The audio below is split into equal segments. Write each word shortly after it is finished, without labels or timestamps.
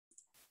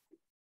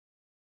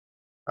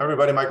Hi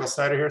everybody, Michael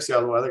Snyder here,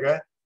 Seattle Weather Guy.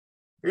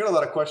 We got a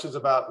lot of questions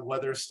about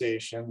weather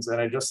stations,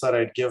 and I just thought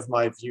I'd give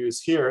my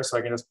views here so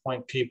I can just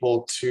point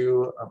people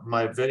to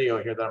my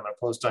video here that I'm going to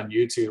post on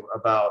YouTube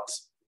about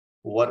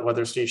what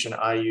weather station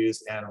I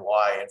use and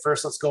why. And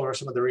first, let's go over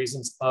some of the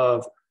reasons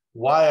of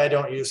why I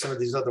don't use some of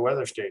these other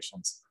weather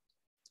stations.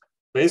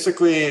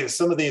 Basically,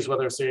 some of these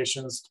weather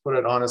stations, to put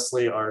it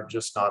honestly, are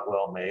just not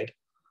well made.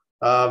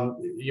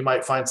 You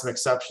might find some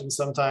exceptions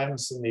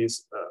sometimes in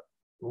these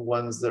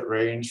ones that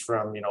range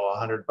from,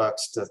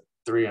 $100 to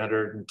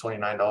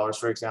 $329,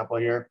 for example,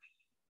 here.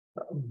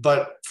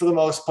 But for the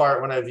most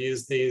part, when I've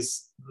used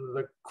these,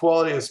 the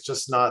quality is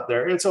just not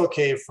there. It's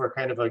okay for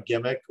kind of a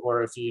gimmick,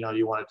 or if you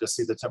want to just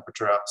see the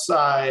temperature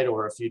outside,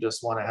 or if you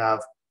just want to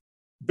have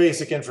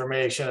basic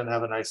information and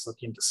have a nice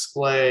looking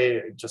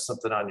display, just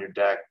something on your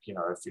deck.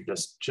 If you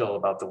just chill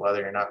about the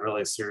weather, you're not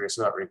really serious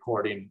about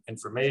recording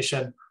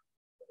information,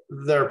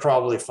 they're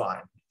probably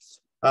fine.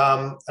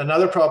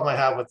 Another problem I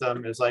have with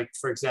them is, like,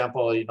 for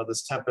example,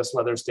 this Tempest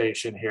weather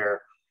station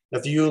here.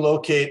 If you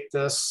locate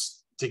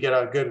this to get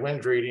a good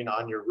wind reading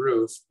on your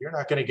roof, you're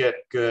not going to get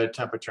good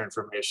temperature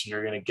information.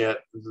 You're going to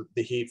get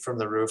the heat from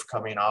the roof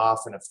coming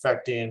off and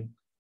affecting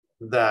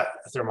that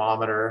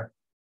thermometer.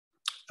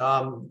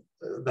 The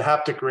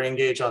haptic rain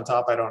gauge on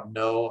top, I don't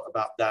know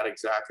about that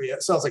exactly.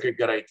 It sounds like a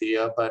good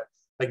idea, but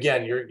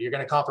again, you're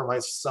going to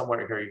compromise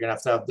somewhere here. You're going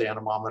to have the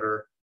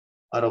anemometer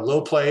at a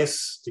low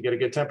place to get a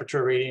good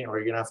temperature reading, or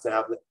you're going to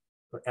have the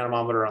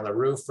anemometer on the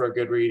roof for a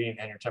good reading,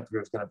 and your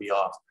temperature is going to be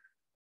off.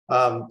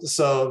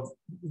 So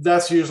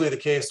that's usually the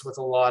case with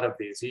a lot of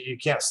these. You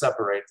can't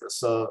separate this.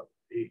 So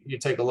you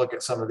take a look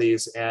at some of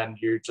these and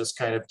you're just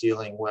kind of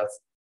dealing with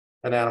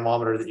an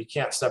anemometer that you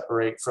can't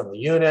separate from the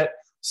unit.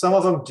 Some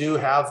of them do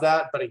have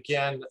that, but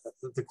again,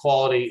 the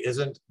quality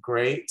isn't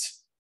great,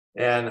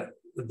 and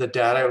the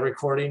data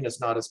recording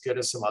is not as good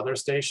as some other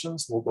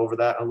stations. We'll go over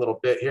that in a little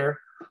bit here.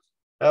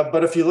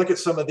 But if you look at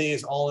some of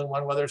these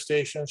all-in-one weather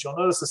stations, you'll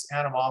notice this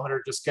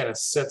anemometer just kind of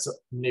sits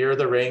near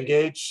the rain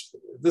gauge.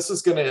 This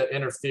is going to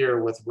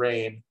interfere with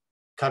rain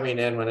coming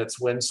in when it's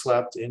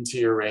windswept into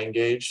your rain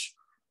gauge,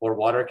 or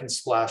water can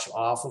splash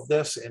off of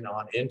this and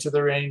on into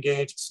the rain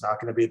gauge. It's not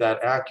going to be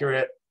that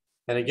accurate.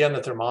 And again,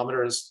 the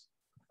thermometer is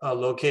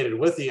located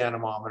with the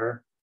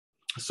anemometer.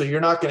 So you're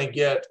not going to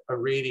get a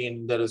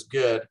reading that is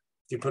good.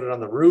 If you put it on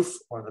the roof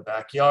or in the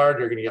backyard,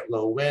 you're going to get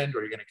low wind, or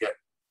you're going to get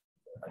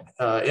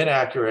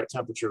inaccurate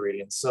temperature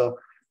readings. So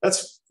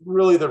that's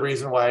really the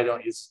reason why I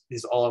don't use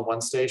these all-in-one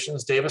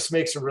stations. Davis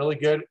makes a really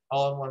good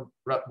all-in-one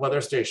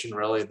weather station,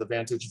 really, the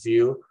Vantage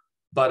View.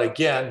 But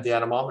again, the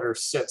anemometer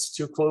sits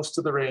too close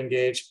to the rain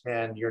gauge,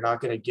 and you're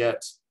not going to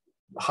get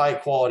high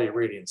quality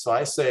readings. So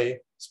I say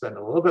spend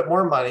a little bit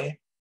more money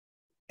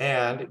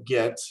and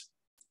get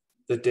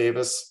the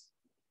Davis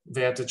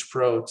Vantage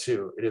Pro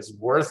 2. It is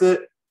worth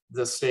it.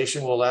 The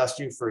station will last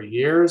you for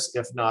years,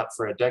 if not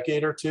for a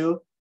decade or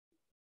two.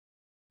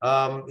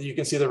 You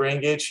can see the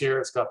rain gauge here.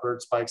 It's got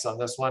bird spikes on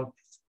this one.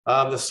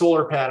 The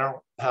solar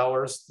panel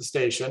powers the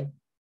station.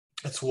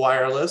 It's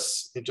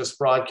wireless. It just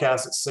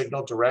broadcasts its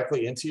signal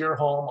directly into your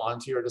home,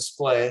 onto your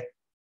display.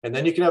 And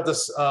then you can have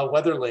this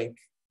weather link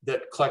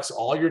that collects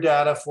all your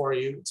data for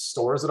you,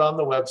 stores it on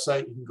the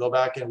website. You can go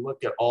back and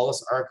look at all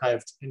this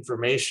archived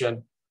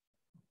information.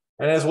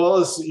 And as well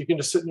as you can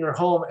just sit in your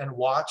home and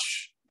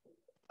watch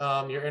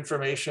your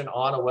information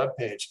on a web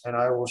page. And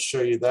I will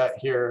show you that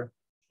here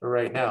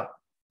right now.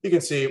 You can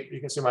see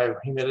my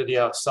humidity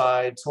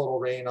outside, total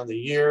rain on the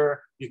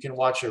year. You can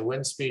watch your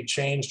wind speed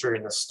change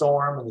during the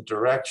storm and the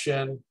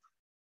direction.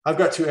 I've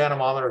got two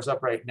anemometers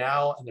up right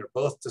now, and they're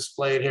both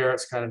displayed here.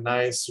 It's kind of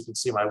nice. You can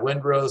see my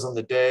windrows on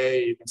the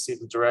day. You can see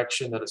the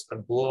direction that it's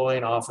been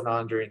blowing off and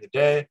on during the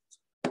day.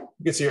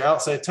 You can see your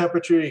outside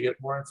temperature. You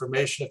get more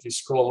information if you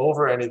scroll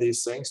over any of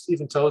these things. It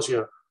even tells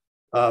you,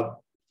 the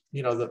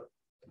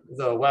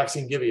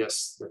waxing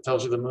gibbous. That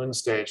tells you the moon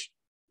stage.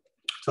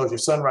 Tells you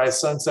sunrise,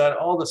 sunset.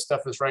 All this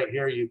stuff is right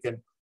here. You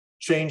can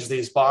change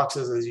these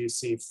boxes as you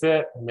see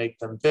fit and make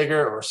them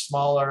bigger or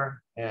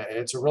smaller. And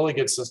it's a really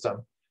good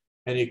system.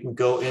 And you can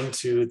go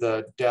into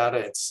the data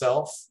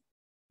itself,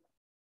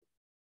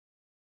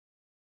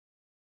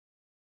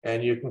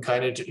 and you can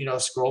kind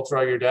of, scroll through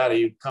all your data.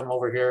 You come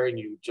over here and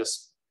you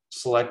just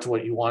select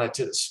what you want it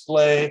to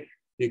display.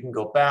 You can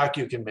go back,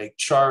 you can make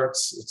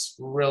charts. It's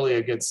really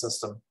a good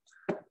system.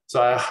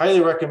 So I highly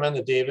recommend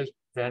the Davis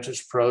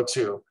Vantage Pro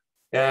 2.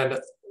 And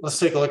let's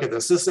take a look at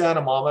this. This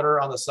anemometer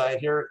on the side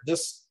here,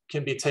 this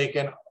can be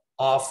taken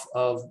off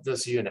of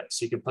this unit.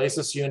 So you can place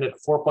this unit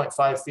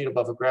 4.5 feet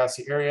above a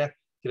grassy area,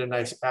 get a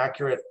nice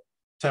accurate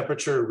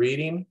temperature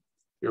reading.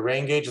 Your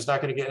rain gauge is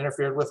not going to get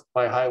interfered with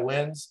by high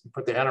winds. You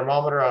put the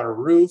anemometer on a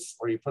roof,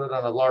 or you put it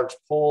on a large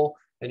pole,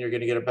 and you're going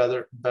to get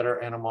a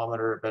better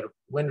anemometer, a better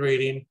wind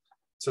reading.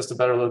 It's just a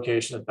better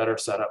location, a better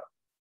setup.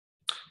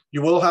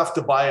 You will have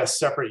to buy a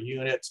separate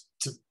unit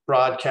to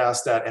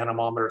broadcast that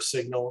anemometer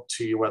signal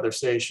to your weather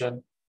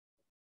station.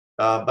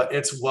 But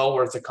it's well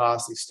worth the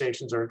cost. These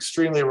stations are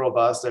extremely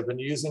robust. I've been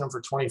using them for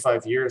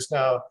 25 years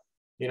now.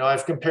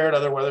 I've compared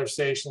other weather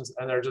stations,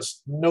 and they're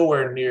just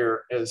nowhere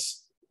near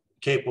as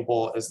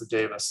capable as the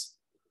Davis.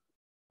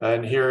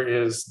 And here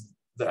is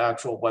the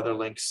actual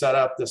WeatherLink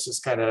setup. This is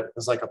kind of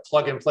is like a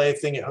plug and play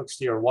thing. It hooks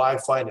to your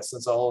Wi-Fi and it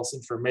sends all this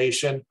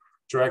information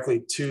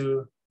directly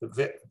to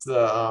the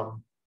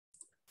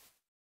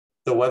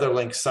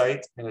WeatherLink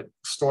site, and it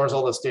stores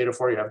all this data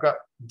for you. I've got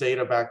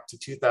data back to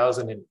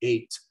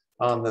 2008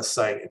 on this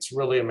site. It's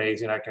really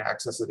amazing. I can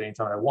access it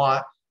anytime I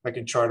want. I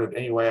can chart it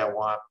any way I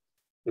want.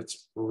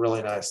 It's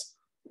really nice.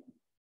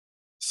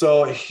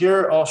 So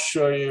here I'll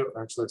show you,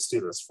 actually let's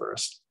do this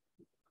first.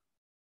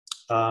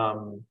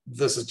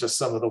 This is just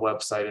some of the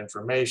website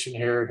information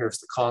here. Here's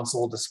the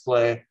console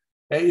display.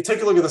 And you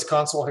take a look at this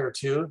console here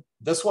too.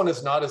 This one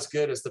is not as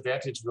good as the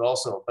Vantage View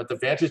also, but the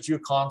Vantage View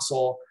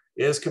console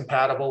is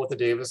compatible with the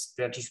Davis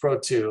Vantage Pro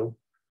 2.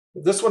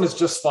 This one is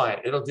just fine.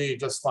 It'll do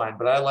just fine,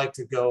 but I like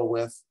to go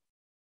with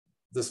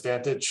this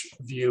Vantage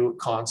View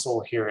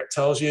console here. It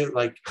tells you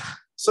like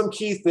some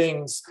key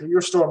things.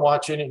 You're storm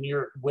watching and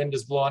your wind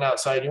is blowing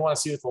outside. You want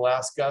to see what the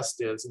last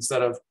gust is.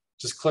 Instead of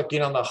just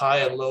clicking on the high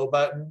and low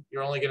button,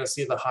 you're only going to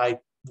see the high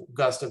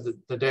gust of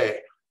the day.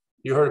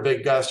 You heard a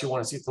big gust, you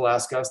want to see what the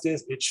last gust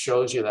is, it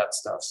shows you that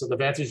stuff. So the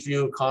Vantage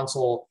View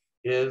console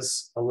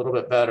is a little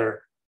bit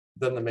better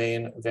than the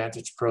main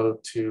Vantage Pro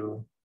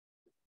 2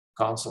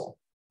 console.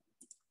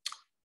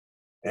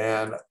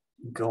 And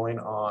going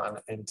on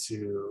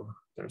into,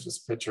 there's this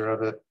picture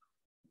of it.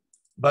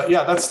 But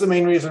yeah, that's the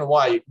main reason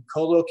why. You can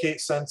co-locate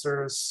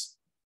sensors.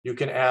 You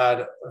can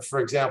add, for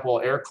example,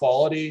 air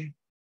quality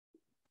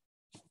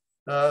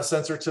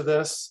sensor to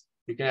this.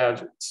 You can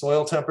add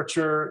soil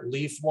temperature,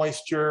 leaf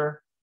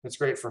moisture. It's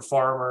great for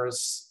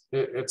farmers.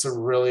 It's a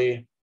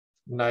really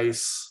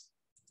nice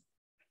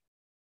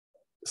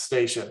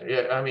station.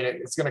 I mean,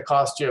 it's going to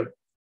cost you,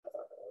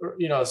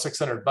 you know,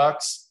 $600,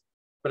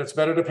 but it's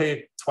better to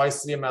pay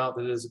twice the amount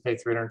than it is to pay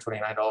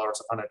 $329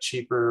 on a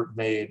cheaper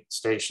made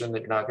station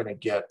that you're not going to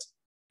get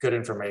good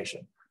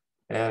information.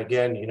 And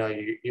again, you know,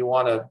 you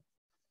want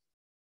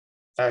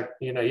to,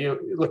 you know,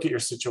 you look at your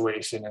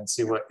situation and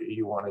see what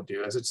you want to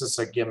do. Is it just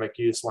a gimmick?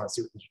 You just want to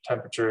see what the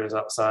temperature is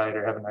outside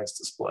or have a nice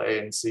display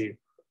and see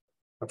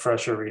a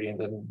pressure reading,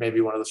 then maybe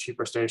one of those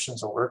cheaper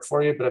stations will work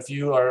for you. But if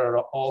you are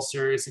at all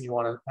serious and you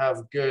want to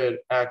have good,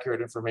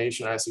 accurate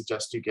information, I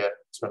suggest you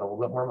spend a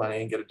little bit more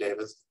money and get a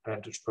Davis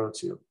Vantage Pro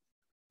 2.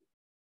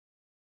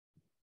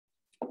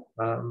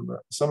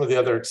 Some of the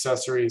other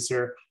accessories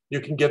here, you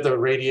can get the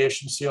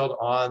radiation shield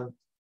on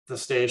the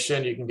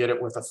station. You can get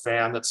it with a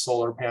fan that's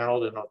solar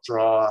paneled and it'll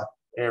draw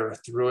air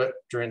through it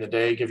during the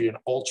day, give you an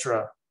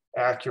ultra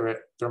accurate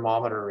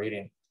thermometer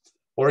reading.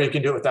 Or you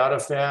can do it without a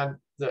fan.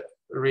 The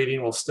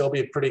reading will still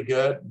be pretty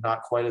good,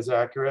 not quite as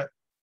accurate.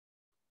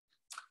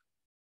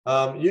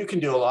 You can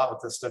do a lot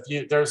with this stuff.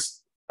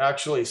 There's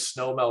actually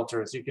snow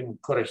melters. You can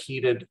put a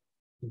heated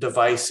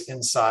device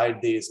inside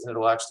these and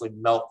it'll actually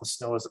melt the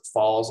snow as it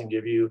falls and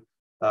give you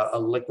a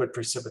liquid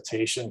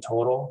precipitation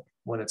total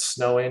when it's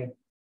snowing.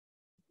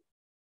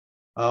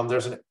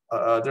 There's an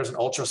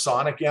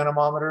ultrasonic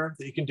anemometer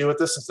that you can do with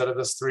this instead of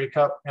this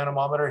 3-cup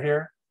anemometer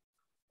here.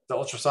 The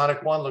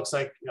ultrasonic one looks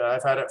like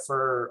I've had it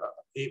for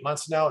 8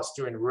 months now. It's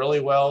doing really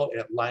well.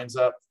 It lines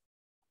up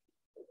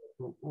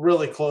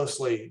really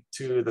closely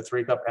to the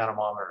 3-cup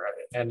anemometer.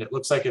 And it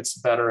looks like it's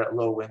better at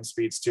low wind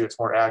speeds too. It's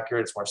more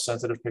accurate, it's more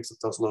sensitive, picks up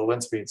those low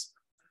wind speeds.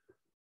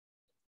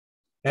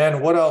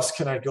 And what else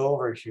can I go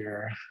over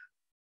here?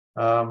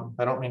 I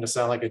don't mean to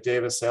sound like a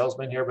Davis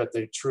salesman here, but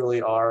they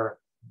truly are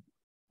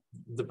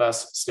the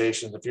best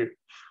stations. If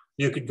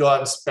you could go out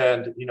and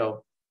spend, you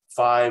know,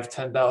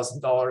 $5,000,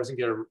 $10,000 and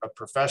get a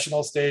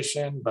professional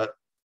station, but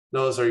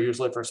those are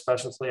usually for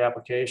specialty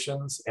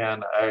applications.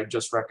 And I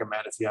just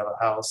recommend if you have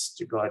a house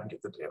to go ahead and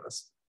get the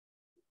Davis.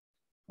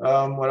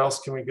 What else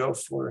can we go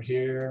for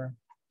here?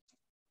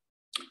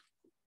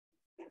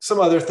 Some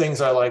other things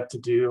I like to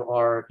do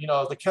are, you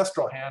know, the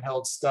Kestrel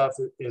handheld stuff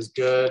is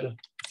good.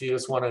 If you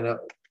just want to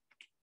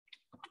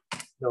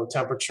know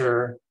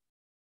temperature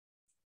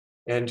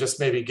and just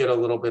maybe get a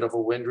little bit of a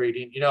wind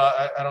reading. You know,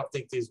 I don't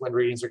think these wind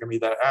readings are going to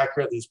be that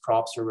accurate. These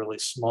props are really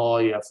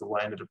small. You have to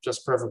line it up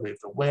just perfectly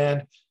with the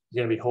wind.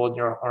 You're going to be holding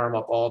your arm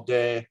up all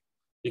day.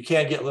 You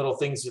can get little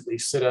things that they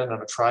sit on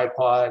a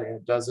tripod and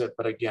it does it.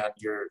 But again,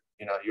 you're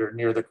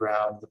near the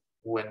ground. The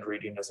wind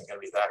reading isn't going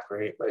to be that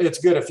great. But it's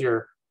good if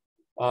you're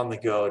on the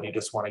go and you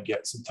just want to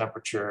get some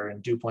temperature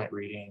and dew point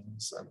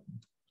readings and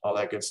all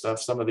that good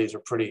stuff. Some of these are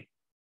pretty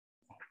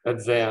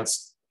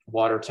advanced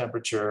water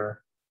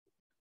temperature.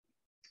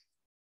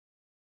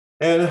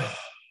 And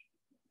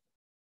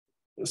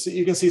so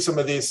you can see some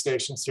of these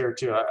stations here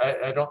too.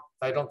 I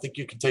don't think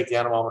you can take the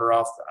anemometer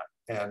off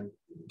that, and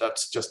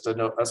that's just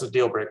that's a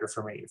deal breaker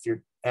for me. If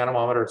your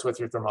anemometer is with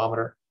your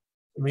thermometer,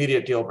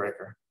 immediate deal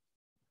breaker.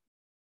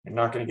 You're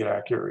not going to get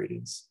accurate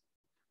readings.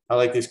 I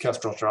like these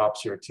Kestrel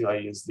drops here too. I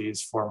use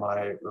these for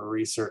my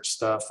research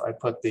stuff. I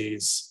put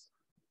these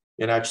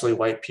in actually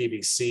white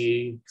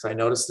PVC because I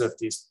noticed that if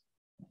these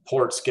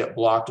ports get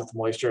blocked with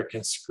moisture, it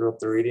can screw up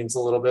the readings a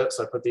little bit.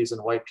 So I put these in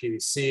white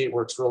PVC. It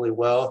works really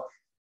well.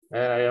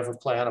 And I have a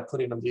plan of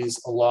putting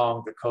these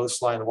along the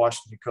coastline, the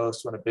Washington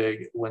coast, when a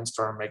big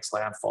windstorm makes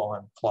landfall,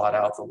 and plot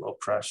out the low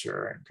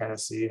pressure and kind of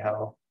see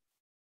how,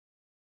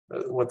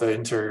 what the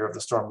interior of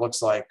the storm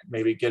looks like.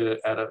 Maybe get it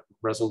at a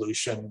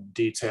resolution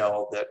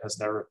detail that has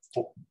never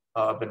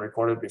been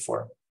recorded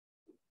before.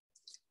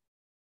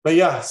 But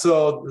yeah,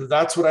 so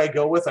that's what I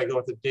go with. I go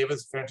with the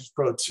Davis Vantage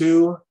Pro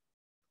 2.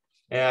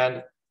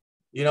 And,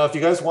 you know, if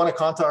you guys want to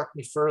contact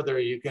me further,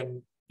 you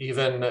can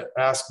even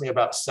ask me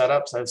about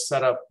setups. I've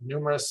set up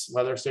numerous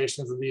weather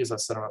stations of these. I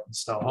set them up in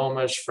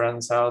Snohomish,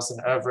 friend's house in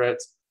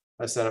Everett.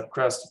 I set up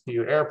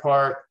Crestview Air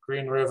Park,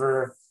 Green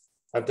River.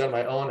 I've done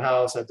my own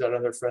house. I've done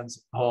other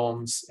friends'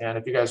 homes. And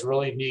if you guys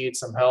really need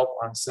some help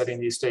on setting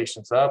these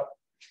stations up,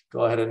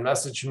 go ahead and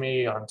message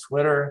me on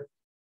Twitter.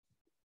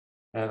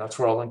 And that's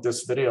where I'll link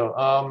this video.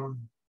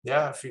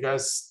 Yeah, if you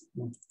guys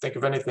think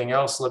of anything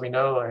else, let me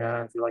know.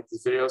 And if you like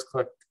these videos,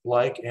 click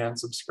like and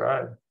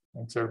subscribe.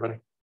 Thanks, everybody.